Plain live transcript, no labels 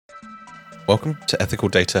Welcome to Ethical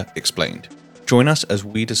Data Explained. Join us as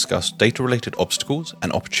we discuss data-related obstacles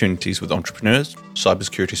and opportunities with entrepreneurs,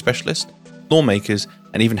 cybersecurity specialists, lawmakers,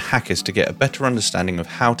 and even hackers to get a better understanding of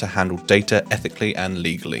how to handle data ethically and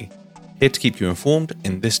legally. Here to keep you informed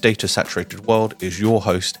in this data-saturated world is your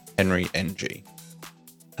host, Henry NG.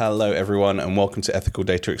 Hello everyone and welcome to Ethical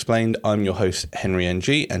Data Explained. I'm your host Henry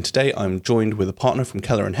NG and today I'm joined with a partner from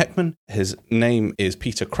Keller and Heckman. His name is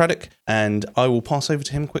Peter Craddock and I will pass over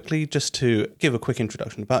to him quickly just to give a quick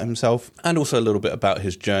introduction about himself and also a little bit about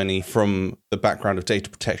his journey from the background of data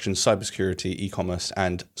protection, cybersecurity, e-commerce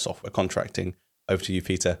and software contracting. Over to you,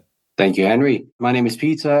 Peter. Thank you, Henry. My name is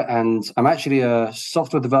Peter and I'm actually a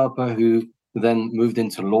software developer who then moved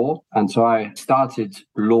into law. And so I started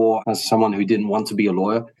law as someone who didn't want to be a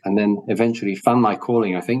lawyer and then eventually found my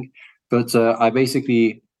calling, I think. But I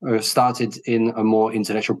basically started in a more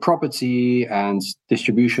intellectual property and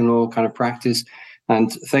distribution law kind of practice.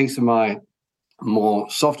 And thanks to my more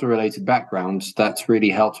software related background, that's really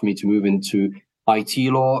helped me to move into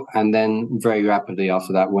IT law. And then very rapidly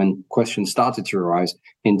after that, when questions started to arise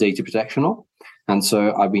in data protection law. And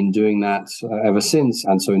so I've been doing that ever since.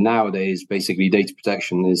 And so nowadays, basically, data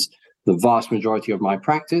protection is the vast majority of my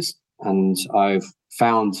practice. And I've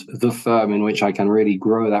found the firm in which I can really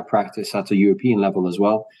grow that practice at a European level as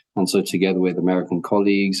well. And so together with American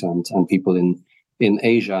colleagues and people in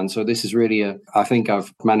Asia. And so this is really, I think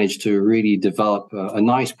I've managed to really develop a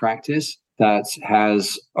nice practice that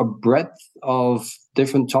has a breadth of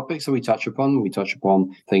different topics that we touch upon. We touch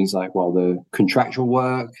upon things like, the contractual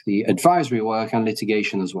work, the advisory work, and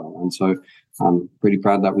litigation as well. And so I'm pretty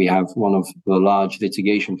proud that we have one of the large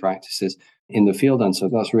litigation practices in the field. And so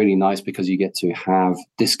that's really nice because you get to have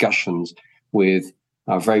discussions with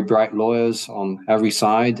very bright lawyers on every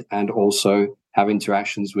side and also have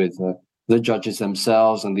interactions with the judges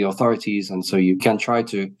themselves and the authorities. And so you can try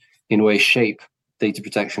to, in a way, shape data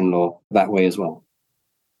protection law that way as well.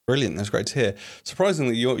 Brilliant. That's great to hear.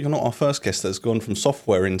 Surprisingly, you're not our first guest that's gone from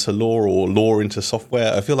software into law or law into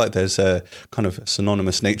software. I feel like there's a kind of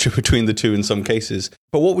synonymous nature between the two in some cases.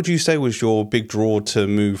 But what would you say was your big draw to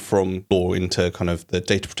move from law into kind of the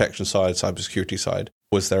data protection side, cybersecurity side?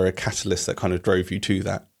 Was there a catalyst that kind of drove you to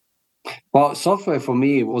that? Well, software for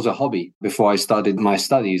me was a hobby before I started my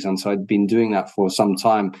studies. And so I'd been doing that for some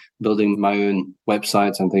time, building my own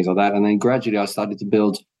websites and things like that. And then gradually I started to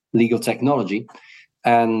build legal technology.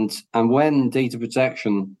 And when data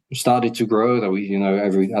protection started to grow, that we,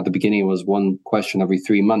 at the beginning it was one question every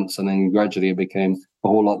 3 months. And then gradually it became a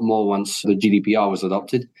whole lot more once the GDPR was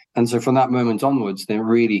adopted. And so from that moment onwards, then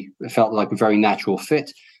really it felt like a very natural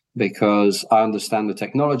fit because I understand the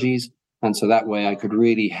technologies. And so that way I could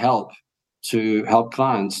really help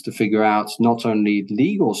clients to figure out not only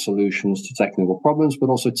legal solutions to technical problems, but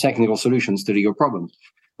also technical solutions to legal problems.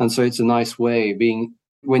 And so it's a nice way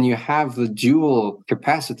when you have the dual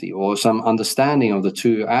capacity or some understanding of the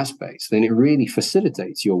two aspects, then it really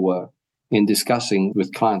facilitates your work in discussing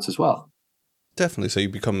with clients as well. Definitely. So you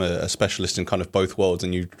become a specialist in kind of both worlds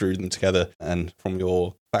and you drew them together. And from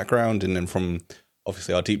your background and then from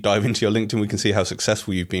obviously our deep dive into your LinkedIn, we can see how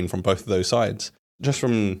successful you've been from both of those sides. Just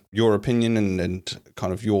from your opinion and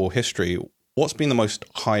kind of your history, what's been the most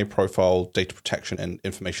high-profile data protection and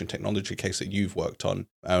information technology case that you've worked on?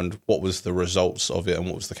 And what was the results of it and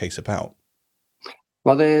what was the case about?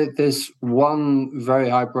 Well, there's one very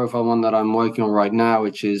high-profile one that I'm working on right now,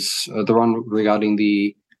 which is the one regarding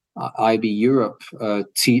the IB Europe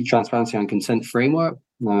Transparency and Consent Framework.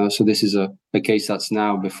 So this is a case that's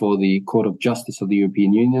now before the Court of Justice of the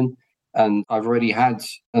European Union. And I've already had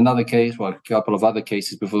another case, a couple of other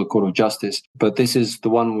cases before the Court of Justice. But this is the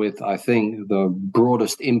one with, I think, the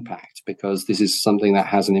broadest impact because this is something that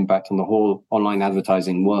has an impact on the whole online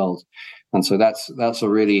advertising world. And so that's a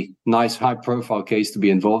really nice high-profile case to be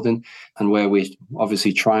involved in and where we're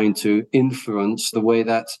obviously trying to influence the way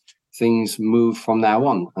that things move from now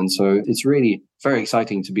on. And so it's really very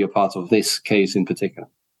exciting to be a part of this case in particular.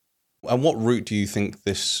 And what route do you think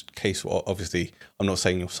this case, obviously, I'm not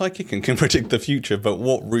saying you're psychic and can predict the future, but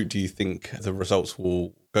what route do you think the results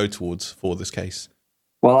will go towards for this case?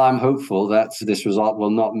 Well, I'm hopeful that this result will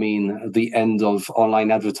not mean the end of online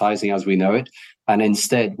advertising as we know it, and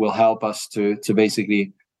instead will help us to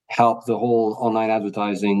basically help the whole online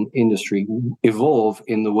advertising industry evolve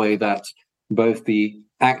in the way that both the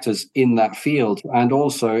actors in that field and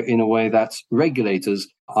also in a way that regulators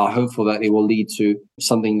are hopeful that it will lead to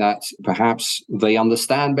something that perhaps they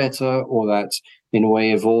understand better or that in a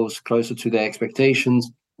way evolves closer to their expectations.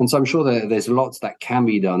 And so I'm sure that there's lots that can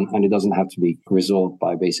be done and it doesn't have to be resolved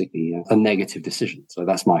by basically a negative decision. So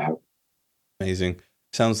that's my hope. Amazing.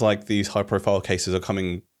 Sounds like these high profile cases are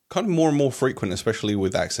coming kind of more and more frequent, especially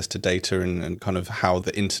with access to data and kind of how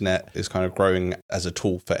the internet is kind of growing as a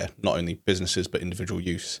tool for not only businesses, but individual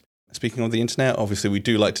use. Speaking of the internet, obviously we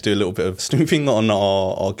do like to do a little bit of snooping on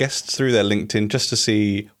our guests through their LinkedIn just to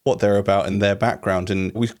see what they're about and their background.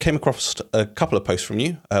 And we came across a couple of posts from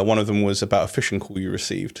you. One of them was about a phishing call you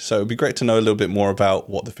received. So it'd be great to know a little bit more about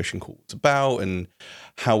what the phishing call was about and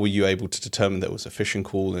how were you able to determine that it was a phishing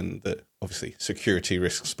call and the obviously security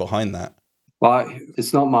risks behind that. Well,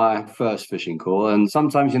 it's not my first phishing call. And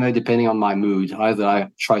sometimes, depending on my mood, either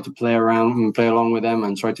I try to play around and play along with them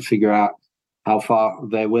and try to figure out how far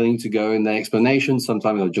they're willing to go in their explanations.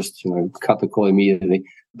 Sometimes I'll just, cut the call immediately.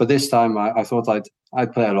 But this time I thought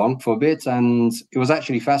I'd play along for a bit. And it was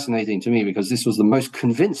actually fascinating to me because this was the most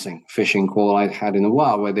convincing phishing call I'd had in a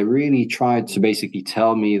while, where they really tried to basically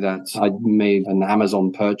tell me that I'd made an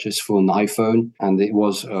Amazon purchase for an iPhone and it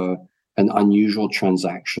was an unusual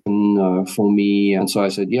transaction for me. And so I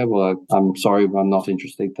said, yeah, well, I'm sorry, but I'm not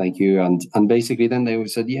interested. Thank you. And basically then they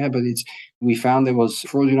said, yeah, but we found it was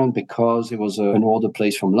fraudulent because it was an order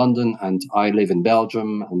placed from London and I live in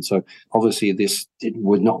Belgium. And so obviously it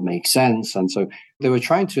would not make sense. And so they were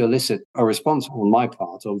trying to elicit a response on my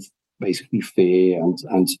part of basically fear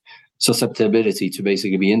and susceptibility to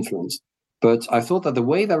basically be influenced. But I thought that the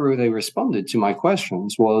way that they responded to my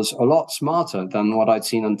questions was a lot smarter than what I'd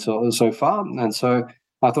seen until so far. And so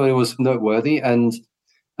I thought it was noteworthy. And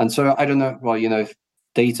so I don't know, well,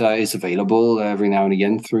 data is available every now and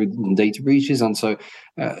again through data breaches. And so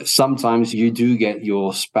sometimes you do get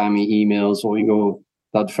your spammy emails or your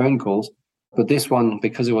bad phone calls. But this one,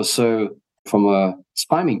 because it was so, from a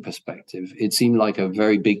spamming perspective, it seemed like a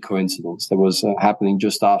very big coincidence that was happening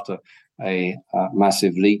just after a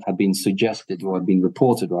massive leak had been suggested or had been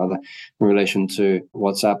reported rather in relation to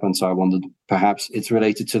WhatsApp. And so I wondered perhaps it's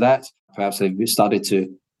related to that. Perhaps they've started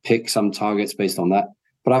to pick some targets based on that.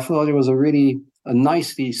 But I thought it was a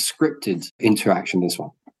nicely scripted interaction, this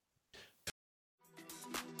one.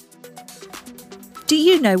 Do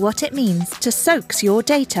you know what it means to soaks your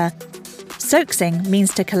data? Soaksing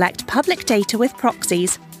means to collect public data with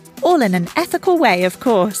proxies, all in an ethical way, of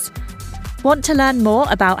course. Want to learn more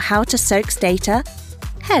about how to soaks data?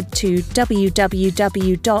 Head to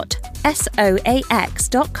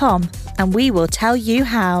www.soax.com and we will tell you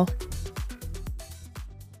how.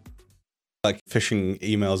 Like phishing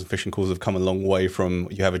emails and phishing calls have come a long way from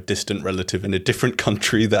you have a distant relative in a different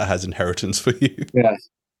country that has inheritance for you. Yes.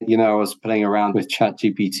 I was playing around with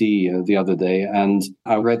ChatGPT the other day and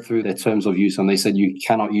I read through their terms of use and they said you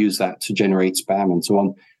cannot use that to generate spam and so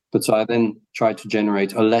on. But so I then tried to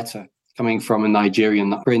generate a letter coming from a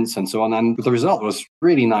Nigerian prince and so on. And the result was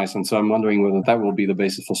really nice. And so I'm wondering whether that will be the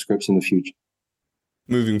basis for scripts in the future.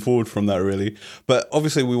 Moving forward from that, really. But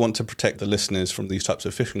obviously we want to protect the listeners from these types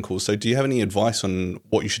of phishing calls. So do you have any advice on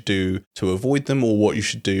what you should do to avoid them or what you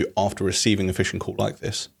should do after receiving a phishing call like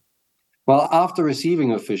this? Well, after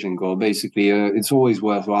receiving a phishing call, basically, it's always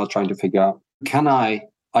worthwhile trying to figure out, can I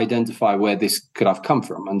identify where this could have come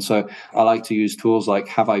from? And so I like to use tools like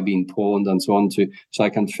Have I Been Pawned and so on so I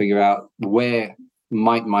can figure out where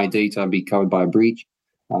might my data be covered by a breach,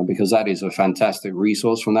 because that is a fantastic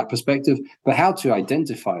resource from that perspective. But how to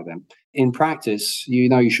identify them? In practice,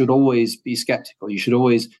 you should always be skeptical. You should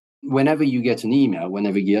always, whenever you get an email,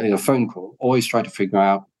 whenever you get a phone call, always try to figure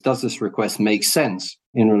out, does this request make sense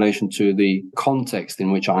in relation to the context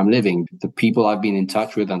in which I'm living, the people I've been in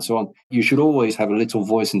touch with, and so on? You should always have a little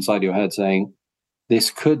voice inside your head saying, this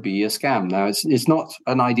could be a scam. Now, it's not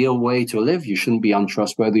an ideal way to live. You shouldn't be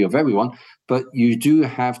untrustworthy of everyone, but you do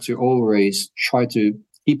have to always try to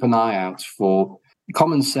keep an eye out for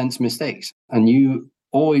common sense mistakes. And you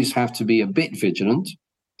always have to be a bit vigilant,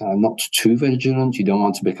 not too vigilant. You don't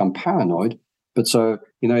want to become paranoid. But so,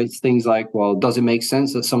 it's things like, well, does it make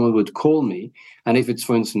sense that someone would call me? And if it's,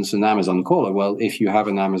 for instance, an Amazon caller, well, if you have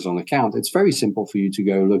an Amazon account, it's very simple for you to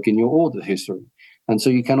go look in your order history. And so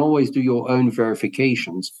you can always do your own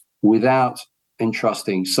verifications without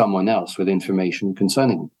entrusting someone else with information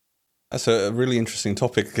concerning them. That's a really interesting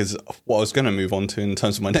topic, because what I was going to move on to in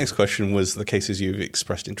terms of my next question was the cases you've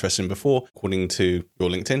expressed interest in before. According to your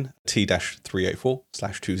LinkedIn,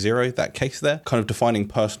 T-384/20, that case there, kind of defining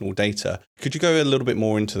personal data. Could you go a little bit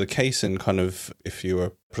more into the case and kind of, if you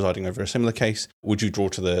were presiding over a similar case, would you draw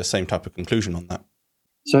to the same type of conclusion on that?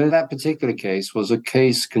 So that particular case was a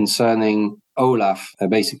case concerning OLAF,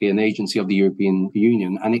 basically an agency of the European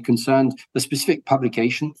Union, and it concerned the specific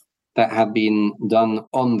publication that had been done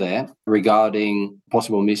on there regarding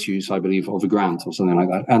possible misuse, I believe, of a grant or something like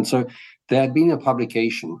that. And so there had been a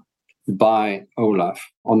publication by OLAF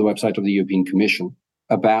on the website of the European Commission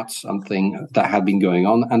about something that had been going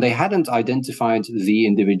on, and they hadn't identified the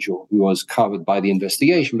individual who was covered by the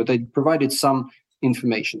investigation, but they provided some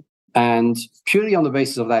information. And purely on the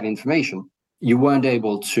basis of that information, you weren't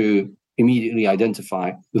able to immediately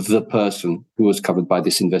identify the person who was covered by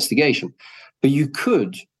this investigation. But you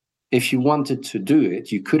could, if you wanted to do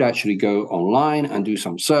it, you could actually go online and do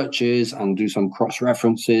some searches and do some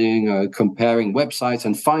cross-referencing, comparing websites,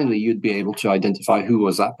 and finally you'd be able to identify who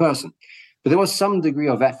was that person. But there was some degree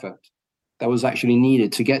of effort that was actually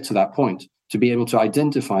needed to get to that point, to be able to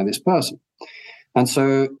identify this person. And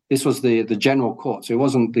so this was the general court. So it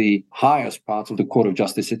wasn't the highest part of the Court of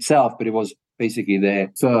Justice itself, but it was basically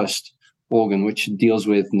their first organ, which deals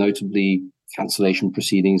with notably cancellation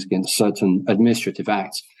proceedings against certain administrative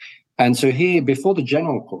acts. And so here, before the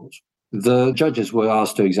general court, the judges were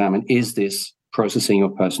asked to examine, is this processing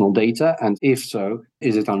of personal data? And if so,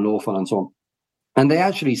 is it unlawful and so on? And they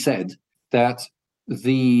actually said that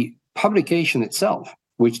the publication itself,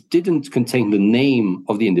 which didn't contain the name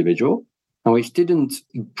of the individual and which didn't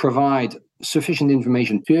provide sufficient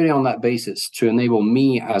information purely on that basis to enable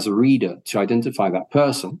me as a reader to identify that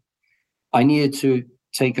person, I needed to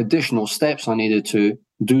take additional steps. I needed to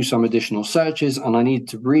do some additional searches, and I needed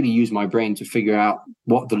to really use my brain to figure out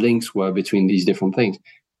what the links were between these different things.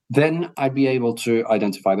 Then I'd be able to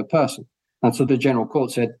identify the person. And so the general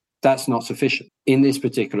court said, that's not sufficient. In this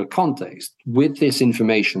particular context, with this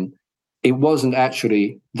information, it wasn't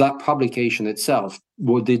actually that publication itself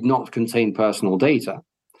did not contain personal data.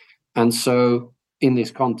 And so in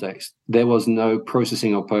this context, there was no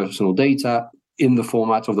processing of personal data in the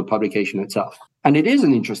format of the publication itself. And it is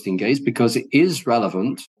an interesting case because it is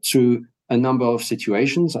relevant to a number of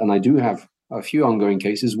situations. And I do have a few ongoing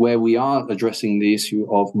cases where we are addressing the issue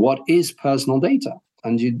of what is personal data.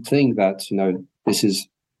 And you'd think that, this is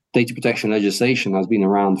data protection legislation has been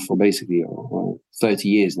around for basically 30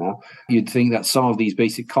 years now. You'd think that some of these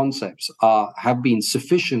basic concepts have been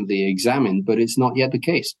sufficiently examined, but it's not yet the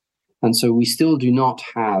case. And so we still do not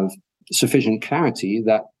have sufficient clarity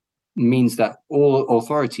that means that all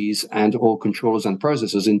authorities and all controllers and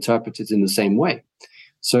processors interpret it in the same way.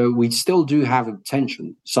 So we still do have a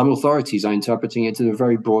tension. Some authorities are interpreting it in a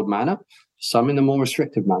very broad manner, some in a more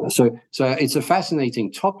restrictive manner. So it's a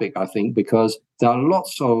fascinating topic, I think, because there are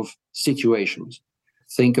lots of situations.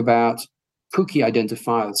 Think about cookie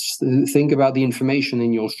identifiers. Think about the information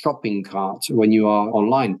in your shopping cart when you are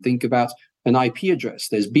online. Think about an IP address.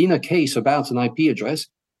 There's been a case about an IP address,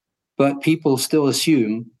 but people still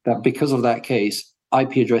assume that because of that case,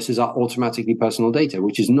 IP addresses are automatically personal data,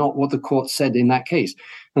 which is not what the court said in that case.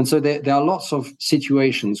 And so there are lots of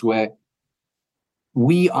situations where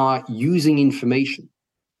we are using information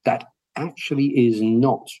that actually is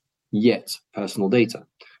not yet personal data.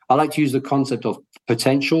 I like to use the concept of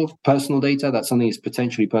potential personal data, that something is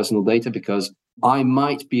potentially personal data, because I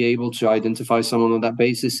might be able to identify someone on that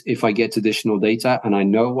basis if I get additional data and I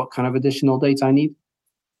know what kind of additional data I need.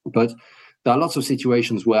 But there are lots of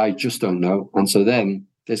situations where I just don't know. And so then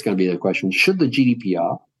there's going to be the question, should the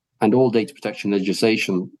GDPR and all data protection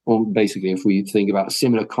legislation, or basically if we think about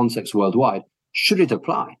similar concepts worldwide, should it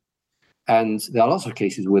apply? And there are lots of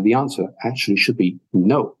cases where the answer actually should be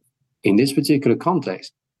no. In this particular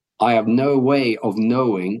context, I have no way of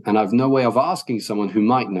knowing, and I have no way of asking someone who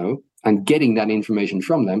might know and getting that information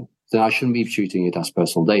from them, then I shouldn't be treating it as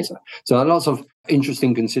personal data. So there are lots of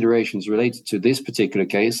interesting considerations related to this particular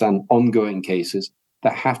case and ongoing cases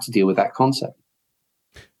that have to deal with that concept.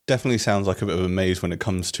 Definitely sounds like a bit of a maze when it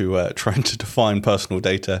comes to trying to define personal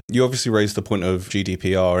data. You obviously raised the point of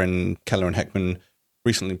GDPR, and Keller and Heckman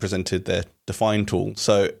recently presented their Define tool.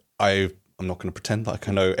 So I'm not going to pretend like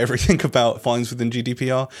I know everything about fines within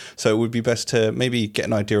GDPR. So it would be best to maybe get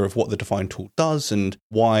an idea of what the Define tool does and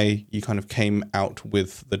why you kind of came out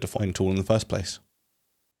with the Define tool in the first place.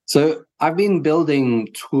 So I've been building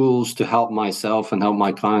tools to help myself and help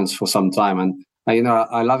my clients for some time. And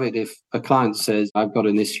I love it if a client says, I've got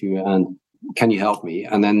an issue and can you help me?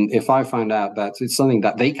 And then if I find out that it's something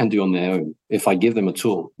that they can do on their own, if I give them a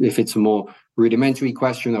tool, if it's a more rudimentary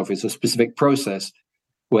question or if it's a specific process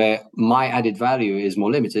where my added value is more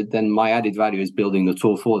limited, then my added value is building the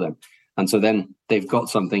tool for them. And so then they've got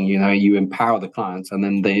something, you empower the clients and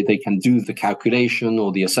then they can do the calculation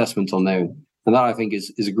or the assessment on their own. And that I think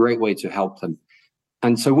is a great way to help them.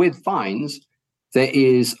 And so with fines, there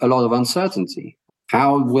is a lot of uncertainty.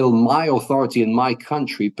 How will my authority in my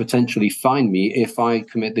country potentially fine me if I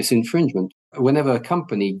commit this infringement? Whenever a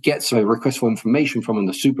company gets a request for information from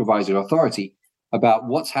the supervisory authority about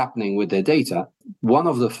what's happening with their data, one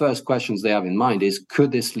of the first questions they have in mind is,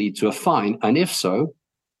 could this lead to a fine? And if so,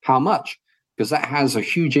 how much? because that has a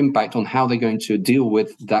huge impact on how they're going to deal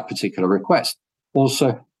with that particular request.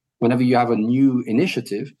 Also, whenever you have a new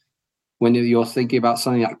initiative, when you're thinking about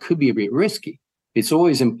something that could be a bit risky, it's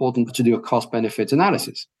always important to do a cost-benefit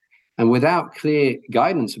analysis. And without clear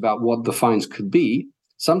guidance about what the fines could be,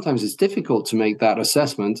 sometimes it's difficult to make that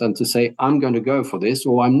assessment and to say, I'm going to go for this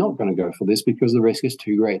or I'm not going to go for this because the risk is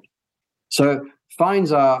too great. So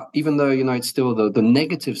fines are, even though it's still the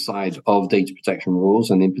negative side of data protection rules,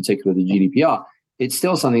 and in particular the GDPR, it's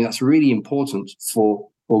still something that's really important for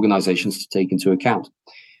organizations to take into account.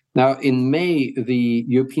 Now, in May, the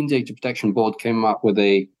European Data Protection Board came up with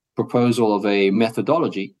a proposal of a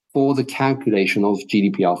methodology for the calculation of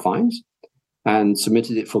GDPR fines and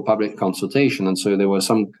submitted it for public consultation. And so there were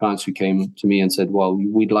some clients who came to me and said, well,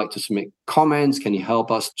 we'd like to submit comments. Can you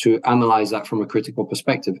help us to analyze that from a critical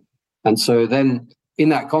perspective? And so then in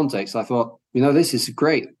that context, I thought, this is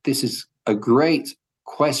great. This is a great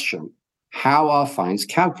question. How are fines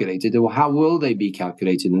calculated, or how will they be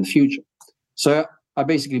calculated in the future? So I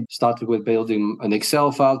basically started with building an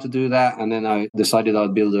Excel file to do that. And then I decided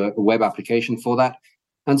I'd build a web application for that.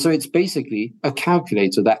 And so it's basically a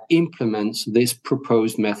calculator that implements this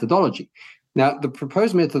proposed methodology. Now, the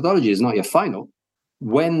proposed methodology is not yet final.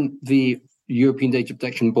 When the European Data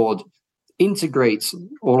Protection Board integrates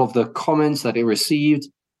all of the comments that it received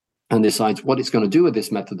and decides what it's going to do with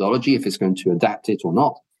this methodology, if it's going to adapt it or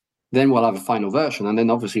not, then we'll have a final version. And then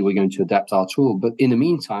obviously we're going to adapt our tool. But in the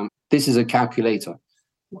meantime, this is a calculator,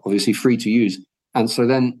 obviously free to use. And so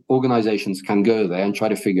then organizations can go there and try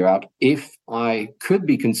to figure out, if I could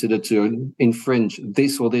be considered to infringe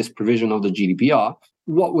this or this provision of the GDPR,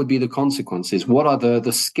 what would be the consequences? What are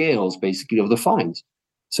the scales, basically, of the fines?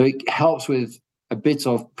 So it helps with a bit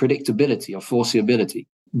of predictability or foreseeability.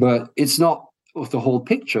 But it's not the whole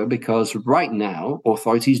picture, because right now,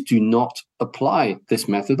 authorities do not apply this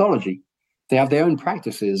methodology. They have their own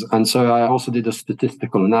practices. And so I also did a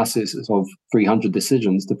statistical analysis of 300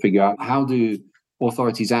 decisions to figure out, how do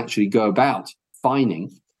authorities actually go about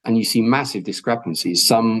fining? And you see massive discrepancies.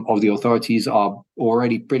 Some of the authorities are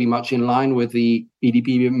already pretty much in line with the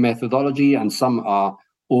EDP methodology, and some are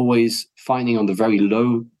always fining on the very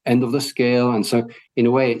low end of the scale. And so in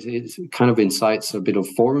a way, it kind of incites a bit of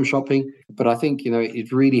forum shopping. But I think,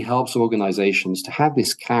 it really helps organizations to have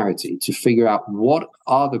this clarity, to figure out what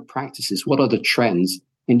are the practices, what are the trends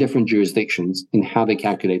in different jurisdictions in how they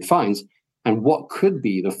calculate fines, and what could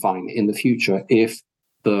be the fine in the future if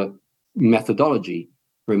the methodology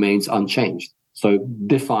remains unchanged. So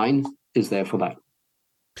Define is there for that.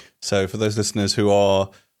 So for those listeners who are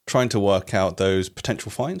trying to work out those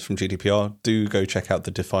potential fines from GDPR, do go check out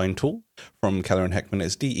the Define tool from Keller and Heckman.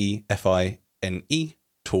 It's DEFINE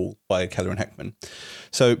tool by Keller and Heckman.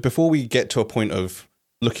 So before we get to a point of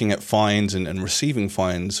looking at fines and receiving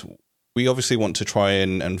fines, we obviously want to try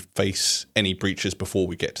and face any breaches before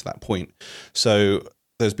we get to that point. So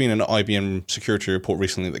there's been an IBM security report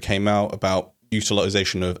recently that came out about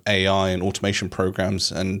utilization of AI and automation programs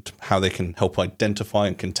and how they can help identify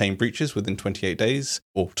and contain breaches within 28 days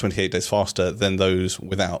or 28 days faster than those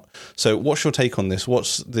without. So what's your take on this?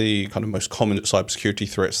 What's the kind of most common cybersecurity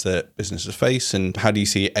threats that businesses face, and how do you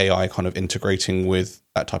see AI kind of integrating with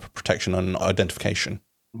that type of protection and identification?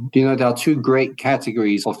 There are two great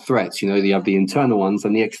categories of threats. You have the internal ones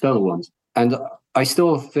and the external ones. And I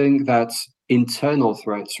still think that internal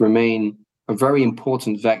threats remain a very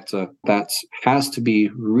important vector that has to be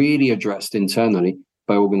really addressed internally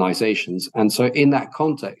by organizations. And so in that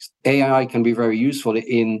context, AI can be very useful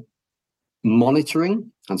in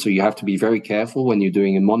monitoring. And so you have to be very careful when you're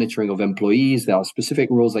doing a monitoring of employees. There are specific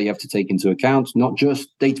rules that you have to take into account, not just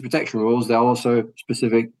data protection rules. There are also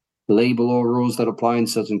specific label law rules that apply in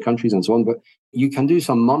certain countries and so on. But you can do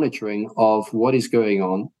some monitoring of what is going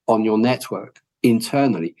on your network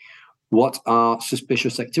internally. What are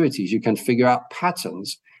suspicious activities? You can figure out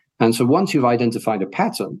patterns. And so once you've identified a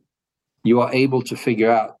pattern, you are able to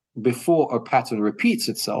figure out, before a pattern repeats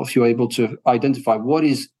itself, you're able to identify what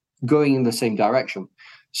is going in the same direction.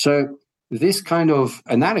 So this kind of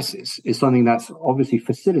analysis is something that's obviously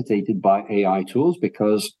facilitated by AI tools,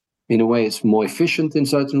 because in a way it's more efficient in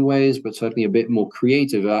certain ways, but certainly a bit more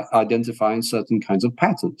creative at identifying certain kinds of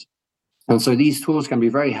patterns. And so these tools can be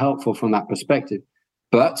very helpful from that perspective.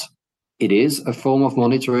 But it is a form of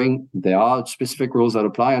monitoring. There are specific rules that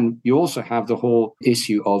apply. And you also have the whole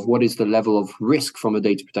issue of what is the level of risk from a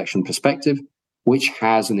data protection perspective, which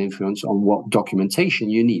has an influence on what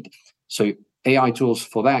documentation you need. So AI tools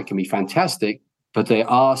for that can be fantastic, but there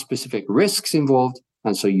are specific risks involved.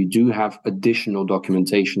 And so you do have additional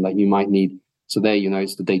documentation that you might need. So there,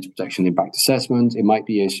 it's the data protection impact assessment. It might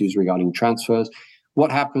be issues regarding transfers.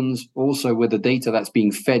 what happens also with the data that's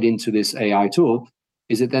being fed into this AI tool?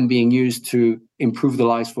 Is it then being used to improve the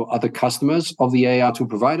lives for other customers of the AI tool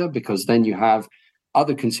provider? Because then you have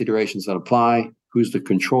other considerations that apply. Who's the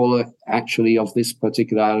controller actually of this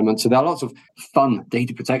particular element? So there are lots of fun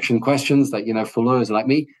data protection questions that, for lawyers like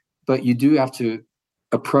me, but you do have to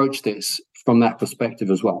approach this from that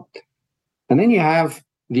perspective as well. And then you have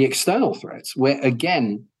the external threats, where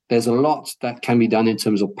again, there's a lot that can be done in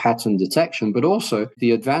terms of pattern detection, but also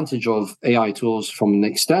the advantage of AI tools from an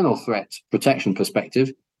external threat protection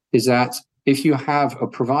perspective is that if you have a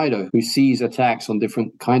provider who sees attacks on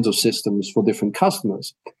different kinds of systems for different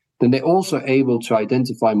customers, then they're also able to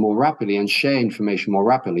identify more rapidly and share information more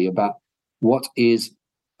rapidly about what is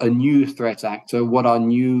a new threat actor, what are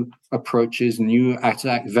new approaches, new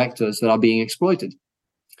attack vectors that are being exploited.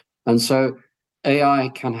 And so AI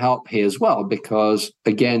can help here as well, because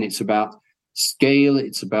again, it's about scale,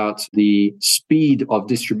 it's about the speed of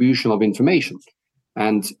distribution of information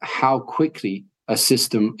and how quickly a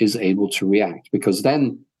system is able to react, because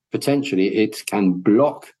then potentially it can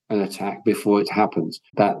block an attack before it happens.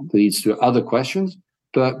 That leads to other questions,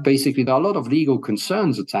 but basically there are a lot of legal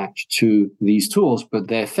concerns attached to these tools, but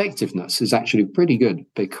their effectiveness is actually pretty good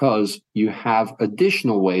because you have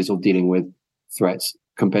additional ways of dealing with threats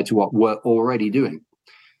compared to what we're already doing.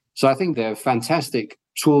 So I think they're a fantastic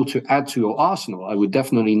tool to add to your arsenal. I would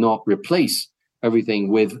definitely not replace everything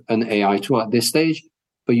with an AI tool at this stage,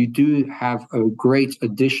 but you do have a great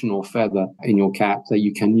additional feather in your cap that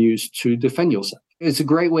you can use to defend yourself. It's a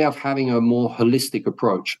great way of having a more holistic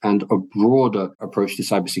approach and a broader approach to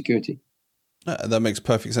cybersecurity. That makes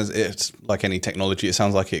perfect sense. It's like any technology. It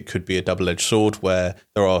sounds like it could be a double-edged sword where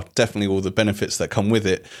there are definitely all the benefits that come with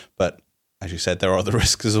it, but as you said, there are the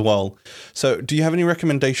risks as well. So do you have any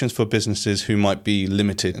recommendations for businesses who might be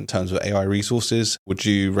limited in terms of AI resources? Would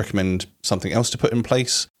you recommend something else to put in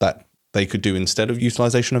place that they could do instead of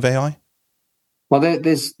utilization of AI? Well,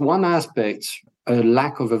 there's one aspect, a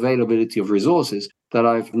lack of availability of resources that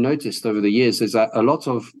I've noticed over the years is that a lot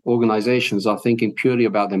of organizations are thinking purely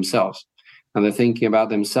about themselves. And they're thinking about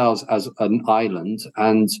themselves as an island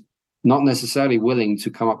and not necessarily willing to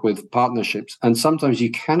come up with partnerships. And sometimes you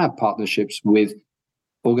can have partnerships with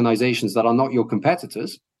organizations that are not your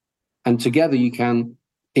competitors. And together you can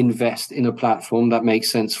invest in a platform that makes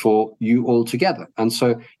sense for you all together. And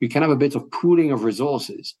so you can have a bit of pooling of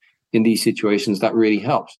resources in these situations that really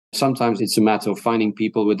helps. Sometimes it's a matter of finding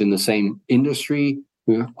people within the same industry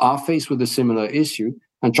who are faced with a similar issue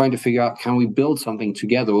and trying to figure out, can we build something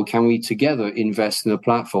together, or can we together invest in a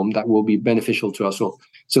platform that will be beneficial to us all?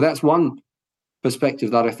 So that's one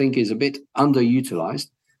perspective that I think is a bit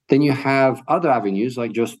underutilized. Then you have other avenues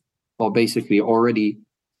like basically already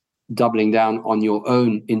doubling down on your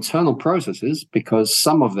own internal processes, because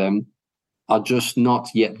some of them are just not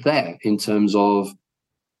yet there in terms of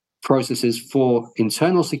processes for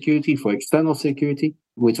internal security, for external security.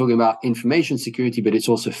 We're talking about information security, but it's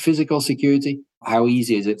also physical security. How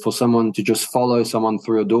easy is it for someone to just follow someone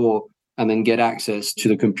through a door and then get access to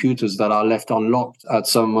the computers that are left unlocked at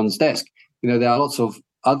someone's desk? There are lots of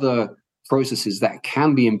other processes that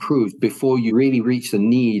can be improved before you really reach the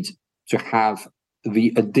need to have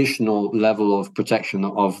the additional level of protection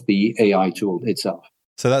of the AI tool itself.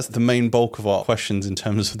 So that's the main bulk of our questions in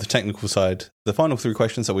terms of the technical side. The final three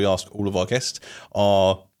questions that we ask all of our guests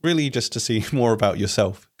are really just to see more about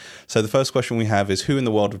yourself. So the first question we have is, who in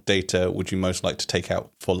the world of data would you most like to take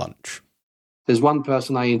out for lunch? There's one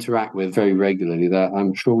person I interact with very regularly that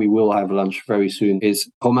I'm sure we will have lunch very soon, is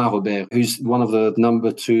Romain Robert, who's one of the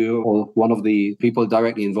number two or one of the people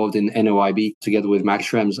directly involved in NOIB together with Max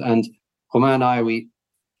Schrems. And Romain and I, we've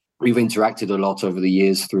interacted a lot over the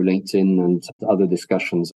years through LinkedIn and other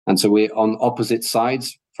discussions. And so we're on opposite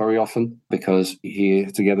sides very often, because he,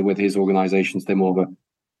 together with his organizations, they're more of a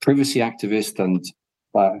privacy activist, and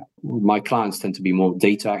my clients tend to be more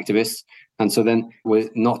data activists. And so then we're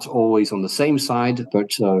not always on the same side,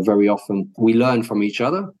 but very often we learn from each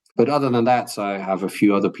other. But other than that, I have a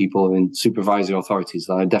few other people in supervisory authorities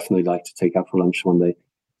that I'd definitely like to take out for lunch one day.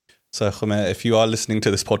 So, Heckman, if you are listening to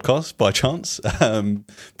this podcast by chance,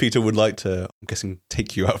 Peter would like to, I'm guessing,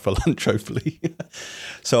 take you out for lunch, hopefully.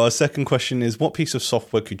 So our second question is, what piece of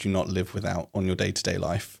software could you not live without on your day-to-day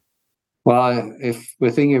life? Well, if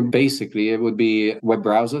we're thinking basically, it would be web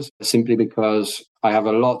browsers, simply because I have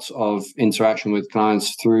a lot of interaction with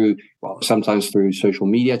clients through, sometimes through social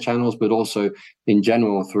media channels, but also in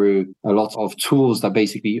general through a lot of tools that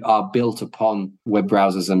basically are built upon web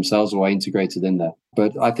browsers themselves or are integrated in there.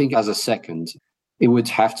 But I think as a second, It would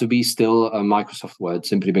have to be still a Microsoft Word,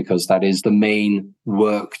 simply because that is the main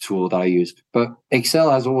work tool that I use. But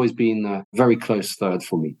Excel has always been a very close third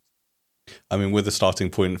for me. I mean, with a starting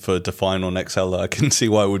point for Define on Excel, I can see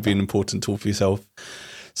why it would be an important tool for yourself.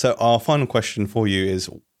 So our final question for you is,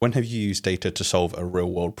 when have you used data to solve a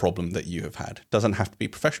real world problem that you have had? Doesn't have to be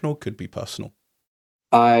professional, could be personal.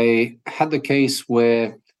 I had the case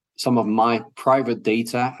where some of my private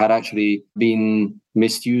data had actually been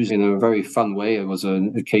misused in a very fun way. It was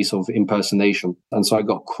a case of impersonation. And so I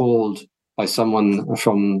got called by someone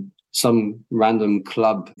from some random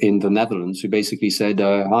club in the Netherlands who basically said,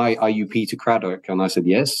 hi, are you Peter Craddock? And I said,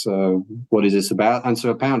 yes. What is this about? And so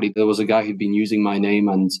apparently there was a guy who'd been using my name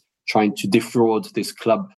and trying to defraud this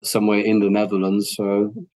club somewhere in the Netherlands.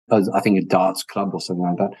 I think a darts club or something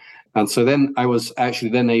like that. And so then I was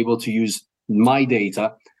actually then able to use my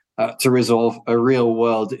data to resolve a real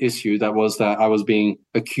world issue that was that I was being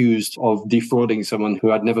accused of defrauding someone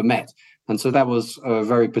who I'd never met. And so that was a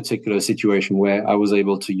very particular situation where I was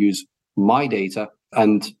able to use my data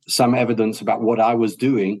and some evidence about what I was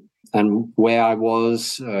doing and where I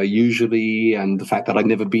was usually, and the fact that I'd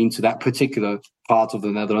never been to that particular part of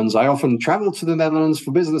the Netherlands. I often traveled to the Netherlands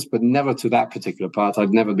for business, but never to that particular part.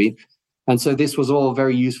 I'd never been. And so this was all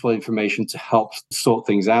very useful information to help sort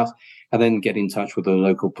things out and then get in touch with the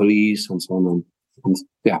local police and so on. And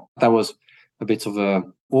yeah, that was a bit of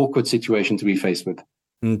an awkward situation to be faced with.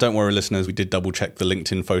 And don't worry, listeners, we did double check the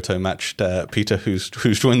LinkedIn photo matched Peter, who's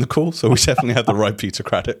joined the call. So we definitely had the right Peter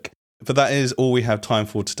Craddock. But that is all we have time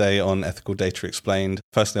for today on Ethical Data Explained.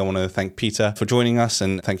 Firstly, I want to thank Peter for joining us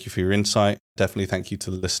and thank you for your insight. Definitely thank you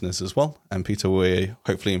to the listeners as well. And Peter, we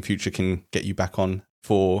hopefully in future can get you back on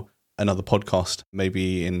for another podcast,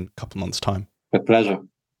 maybe in a couple of months' time. A pleasure.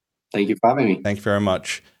 Thank you for having me. Thank you very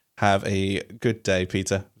much. Have a good day,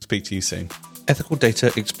 Peter. Speak to you soon. Ethical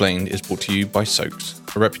Data Explained is brought to you by SOAKS,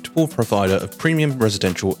 a reputable provider of premium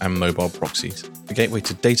residential and mobile proxies, the gateway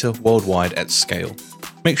to data worldwide at scale.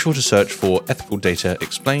 Make sure to search for Ethical Data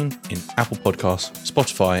Explained in Apple Podcasts,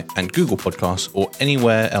 Spotify, and Google Podcasts, or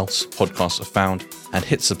anywhere else podcasts are found, and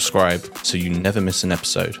hit subscribe so you never miss an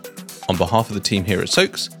episode. On behalf of the team here at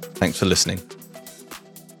SOAKS, thanks for listening.